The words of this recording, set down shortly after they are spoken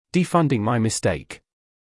Defunding My Mistake.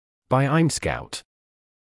 By ymeskhout.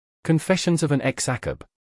 Confessions of an ex-ACAB.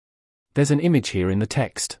 There's an image here in the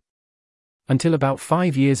text. Until about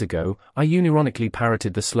 5 years ago, I unironically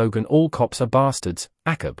parroted the slogan "All cops are bastards,"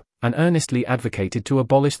 ACAB, and earnestly advocated to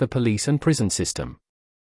abolish the police and prison system.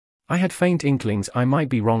 I had faint inklings I might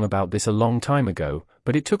be wrong about this a long time ago,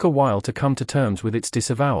 but it took a while to come to terms with its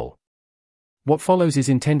disavowal. What follows is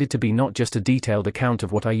intended to be not just a detailed account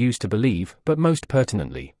of what I used to believe, but most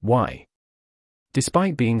pertinently, why.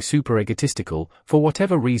 Despite being super egotistical, for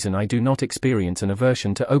whatever reason I do not experience an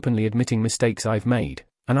aversion to openly admitting mistakes I've made,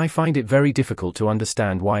 and I find it very difficult to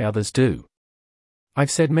understand why others do.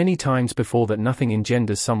 I've said many times before that nothing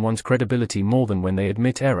engenders someone's credibility more than when they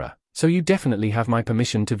admit error, so you definitely have my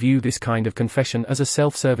permission to view this kind of confession as a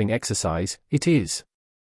self-serving exercise. It is.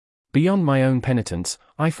 Beyond my own penitence,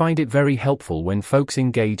 I find it very helpful when folks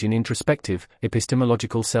engage in introspective,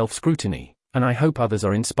 epistemological self-scrutiny, and I hope others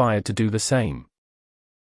are inspired to do the same.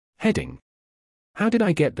 Heading. How did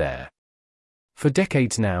I get there? For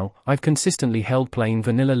decades now, I've consistently held plain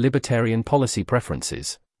vanilla libertarian policy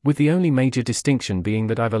preferences, with the only major distinction being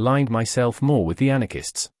that I've aligned myself more with the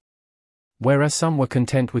anarchists. Whereas some were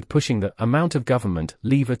content with pushing the amount of government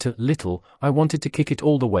lever to little, I wanted to kick it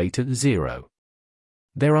all the way to zero.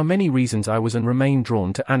 There are many reasons I was and remain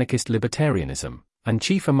drawn to anarchist libertarianism, and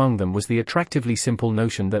chief among them was the attractively simple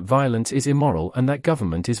notion that violence is immoral and that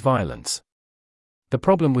government is violence. The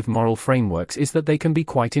problem with moral frameworks is that they can be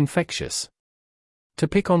quite infectious. To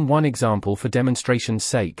pick on one example for demonstration's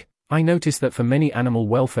sake, I notice that for many animal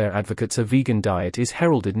welfare advocates a vegan diet is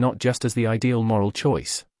heralded not just as the ideal moral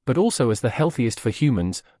choice, but also as the healthiest for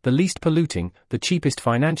humans, the least polluting, the cheapest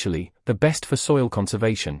financially, the best for soil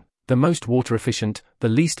conservation, the most water efficient, the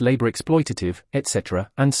least labor exploitative, etc.,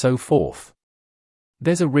 and so forth.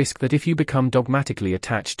 There's a risk that if you become dogmatically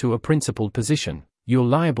attached to a principled position, you're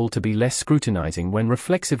liable to be less scrutinizing when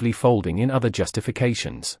reflexively folding in other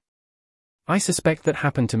justifications. I suspect that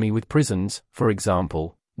happened to me with prisons, for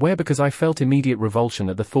example, where because I felt immediate revulsion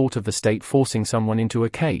at the thought of the state forcing someone into a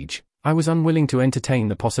cage, I was unwilling to entertain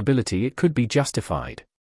the possibility it could be justified.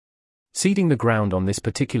 Ceding the ground on this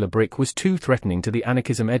particular brick was too threatening to the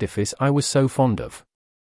anarchism edifice I was so fond of.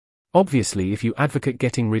 Obviously, if you advocate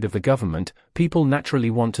getting rid of the government, people naturally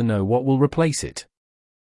want to know what will replace it.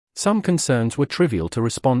 Some concerns were trivial to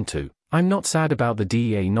respond to. I'm not sad about the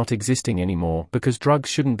DEA not existing anymore because drugs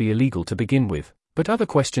shouldn't be illegal to begin with, but other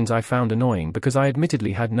questions I found annoying because I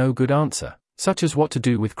admittedly had no good answer, such as what to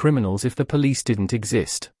do with criminals if the police didn't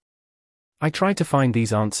exist. I tried to find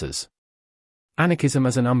these answers. Anarchism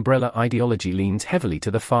as an umbrella ideology leans heavily to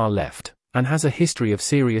the far left, and has a history of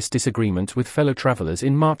serious disagreements with fellow travelers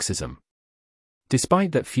in Marxism.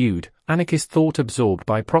 Despite that feud, anarchist thought absorbed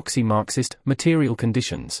by proxy Marxist material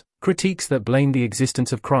conditions, critiques that blame the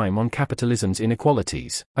existence of crime on capitalism's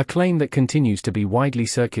inequalities, a claim that continues to be widely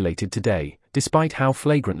circulated today, despite how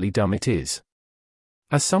flagrantly dumb it is.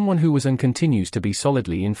 As someone who was and continues to be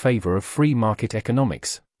solidly in favor of free market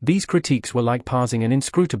economics, these critiques were like parsing an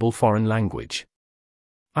inscrutable foreign language.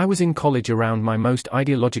 I was in college around my most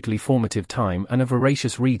ideologically formative time and a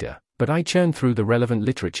voracious reader, but I churned through the relevant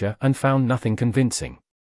literature and found nothing convincing.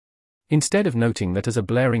 Instead of noting that as a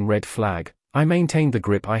blaring red flag, I maintained the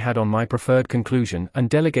grip I had on my preferred conclusion and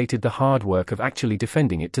delegated the hard work of actually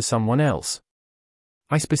defending it to someone else.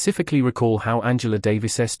 I specifically recall how Angela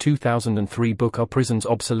Davis's 2003 book Are Prisons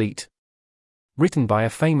Obsolete? Written by a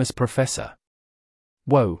famous professor.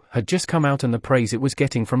 Whoa, had just come out and the praise it was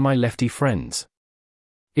getting from my lefty friends.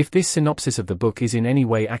 If this synopsis of the book is in any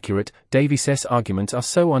way accurate, Davis's arguments are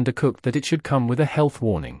so undercooked that it should come with a health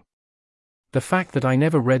warning. The fact that I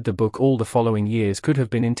never read the book all the following years could have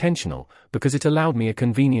been intentional, because it allowed me a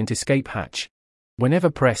convenient escape hatch. Whenever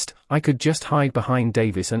pressed, I could just hide behind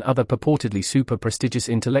Davis and other purportedly super prestigious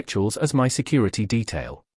intellectuals as my security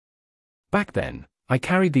detail. Back then, I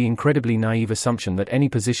carried the incredibly naive assumption that any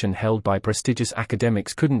position held by prestigious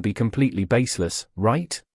academics couldn't be completely baseless,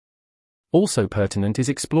 right? Also pertinent is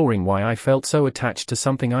exploring why I felt so attached to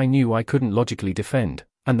something I knew I couldn't logically defend,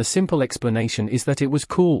 and the simple explanation is that it was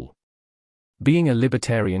cool. Being a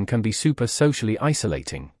libertarian can be super socially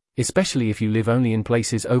isolating, especially if you live only in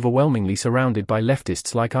places overwhelmingly surrounded by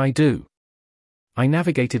leftists like I do. I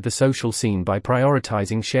navigated the social scene by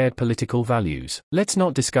prioritizing shared political values. Let's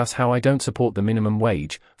not discuss how I don't support the minimum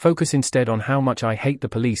wage, focus instead on how much I hate the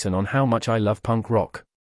police and on how much I love punk rock.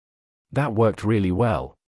 That worked really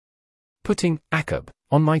well. Putting ACAB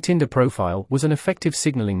on my Tinder profile was an effective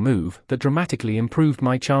signaling move that dramatically improved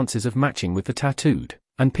my chances of matching with the tattooed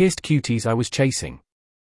and pierced cuties I was chasing.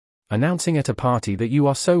 Announcing at a party that you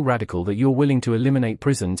are so radical that you're willing to eliminate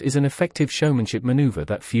prisons is an effective showmanship maneuver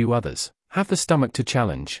that few others have the stomach to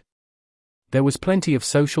challenge. There was plenty of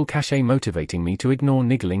social cachet motivating me to ignore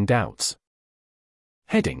niggling doubts.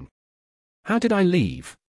 Heading. How did I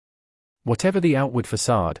leave? Whatever the outward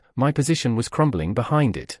facade, my position was crumbling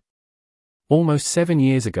behind it. Almost 7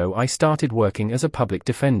 years ago I started working as a public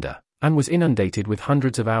defender, and was inundated with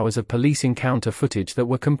hundreds of hours of police encounter footage that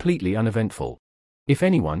were completely uneventful. If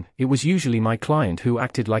anyone, it was usually my client who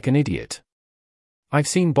acted like an idiot. I've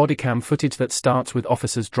seen bodycam footage that starts with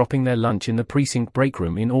officers dropping their lunch in the precinct break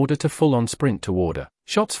room in order to full-on sprint toward a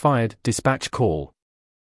shots fired, dispatch call.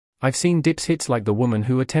 I've seen dips hits like the woman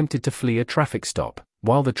who attempted to flee a traffic stop,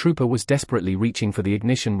 while the trooper was desperately reaching for the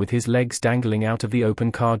ignition with his legs dangling out of the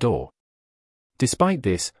open car door. Despite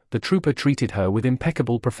this, the trooper treated her with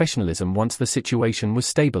impeccable professionalism once the situation was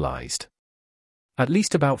stabilized. At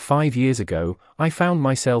least about 5 years ago, I found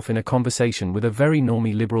myself in a conversation with a very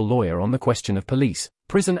normie liberal lawyer on the question of police,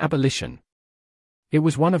 prison abolition. It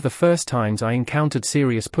was one of the first times I encountered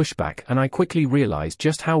serious pushback, and I quickly realized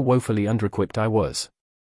just how woefully underequipped I was.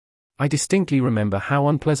 I distinctly remember how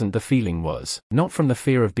unpleasant the feeling was, not from the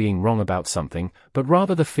fear of being wrong about something, but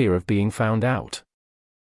rather the fear of being found out.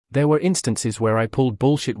 There were instances where I pulled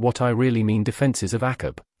bullshit what I really mean defenses of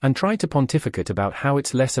ACAB, and tried to pontificate about how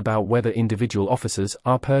it's less about whether individual officers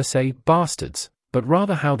are per se bastards, but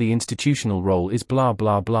rather how the institutional role is blah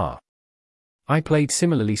blah blah. I played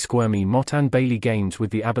similarly squirmy Mott and Bailey games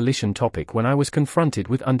with the abolition topic when I was confronted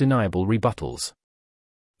with undeniable rebuttals.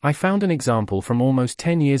 I found an example from almost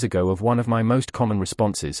 10 years ago of one of my most common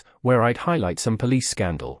responses, where I'd highlight some police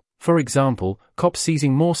scandal. For example, cops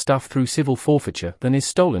seizing more stuff through civil forfeiture than is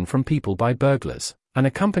stolen from people by burglars, and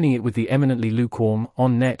accompany it with the eminently lukewarm,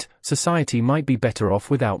 on-net, society might be better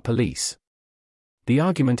off without police. The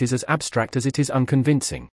argument is as abstract as it is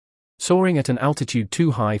unconvincing. Soaring at an altitude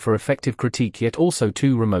too high for effective critique yet also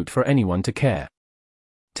too remote for anyone to care.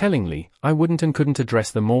 Tellingly, I wouldn't and couldn't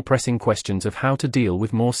address the more pressing questions of how to deal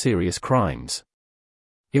with more serious crimes.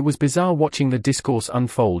 It was bizarre watching the discourse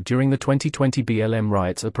unfold during the 2020 BLM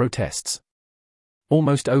riots or protests.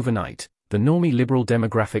 Almost overnight, the normie liberal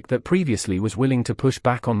demographic that previously was willing to push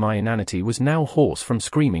back on my inanity was now hoarse from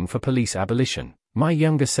screaming for police abolition. My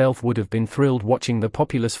younger self would have been thrilled watching the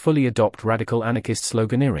populace fully adopt radical anarchist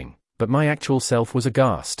sloganeering, but my actual self was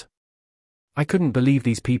aghast. I couldn't believe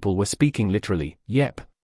these people were speaking literally, yep.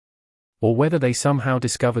 Or whether they somehow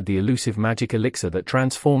discovered the elusive magic elixir that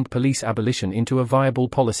transformed police abolition into a viable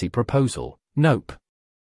policy proposal. Nope.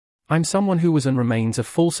 I'm someone who was and remains a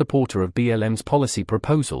full supporter of BLM's policy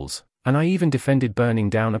proposals, and I even defended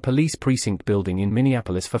burning down a police precinct building in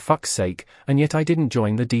Minneapolis for fuck's sake, and yet I didn't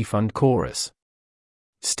join the defund chorus.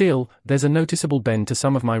 Still, there's a noticeable bend to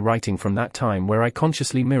some of my writing from that time where I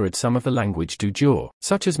consciously mirrored some of the language du jour,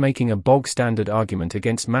 such as making a bog-standard argument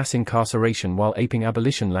against mass incarceration while aping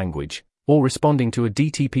abolition language, or responding to a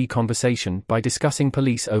DTP conversation by discussing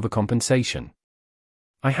police overcompensation.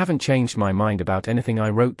 I haven't changed my mind about anything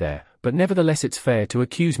I wrote there, but nevertheless it's fair to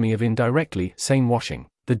accuse me of indirectly sane-washing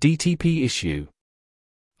the DTP issue.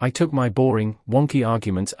 I took my boring, wonky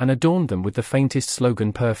arguments and adorned them with the faintest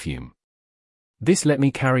slogan perfume. This let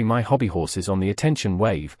me carry my hobby horses on the attention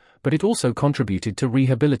wave, but it also contributed to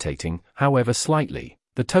rehabilitating, however slightly,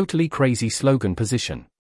 the totally crazy slogan position.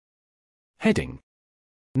 Heading.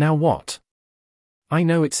 Now what? I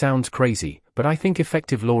know it sounds crazy, but I think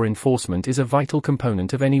effective law enforcement is a vital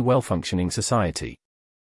component of any well-functioning society.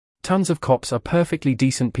 Tons of cops are perfectly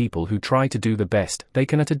decent people who try to do the best they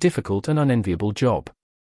can at a difficult and unenviable job.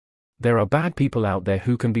 There are bad people out there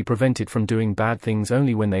who can be prevented from doing bad things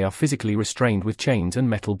only when they are physically restrained with chains and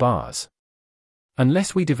metal bars.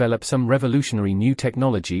 Unless we develop some revolutionary new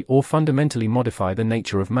technology or fundamentally modify the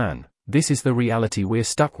nature of man, this is the reality we're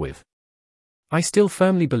stuck with. I still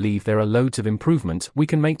firmly believe there are loads of improvements we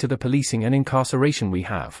can make to the policing and incarceration we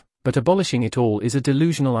have, but abolishing it all is a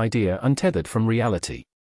delusional idea untethered from reality.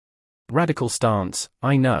 Radical stance,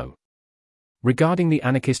 I know. Regarding the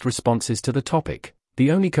anarchist responses to the topic,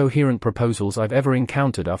 the only coherent proposals I've ever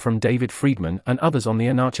encountered are from David Friedman and others on the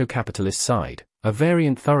anarcho-capitalist side, a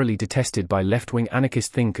variant thoroughly detested by left-wing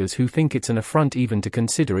anarchist thinkers who think it's an affront even to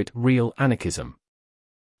consider it real anarchism.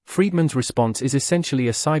 Friedman's response is essentially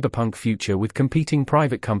a cyberpunk future with competing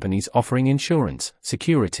private companies offering insurance,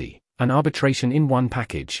 security, and arbitration in one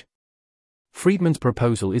package. Friedman's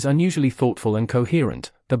proposal is unusually thoughtful and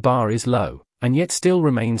coherent, the bar is low, and yet still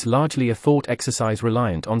remains largely a thought exercise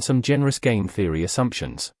reliant on some generous game theory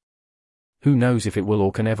assumptions. Who knows if it will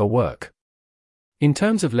or can ever work? In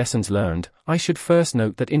terms of lessons learned, I should first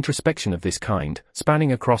note that introspection of this kind,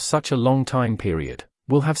 spanning across such a long time period,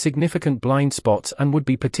 will have significant blind spots and would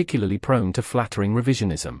be particularly prone to flattering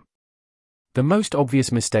revisionism. The most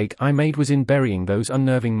obvious mistake I made was in burying those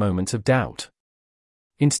unnerving moments of doubt.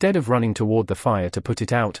 Instead of running toward the fire to put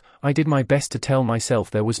it out, I did my best to tell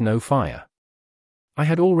myself there was no fire. I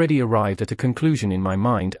had already arrived at a conclusion in my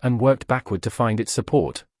mind and worked backward to find its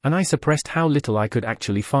support, and I suppressed how little I could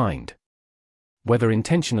actually find. Whether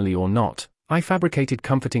intentionally or not, I fabricated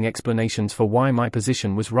comforting explanations for why my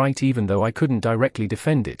position was right even though I couldn't directly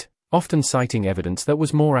defend it, often citing evidence that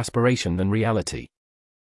was more aspiration than reality.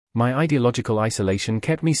 My ideological isolation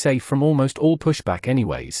kept me safe from almost all pushback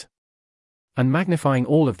anyways. And magnifying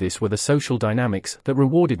all of this were the social dynamics that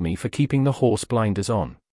rewarded me for keeping the horse blinders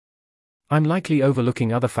on. I'm likely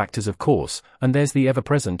overlooking other factors of course, and there's the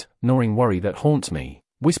ever-present, gnawing worry that haunts me,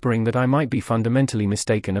 whispering that I might be fundamentally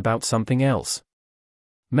mistaken about something else.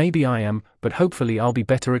 Maybe I am, but hopefully I'll be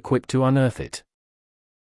better equipped to unearth it.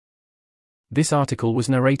 This article was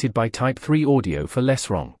narrated by Type 3 Audio for Less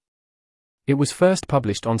Wrong. It was first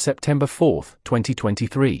published on September 4,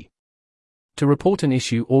 2023. To report an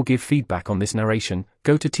issue or give feedback on this narration,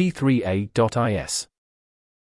 go to t3a.is.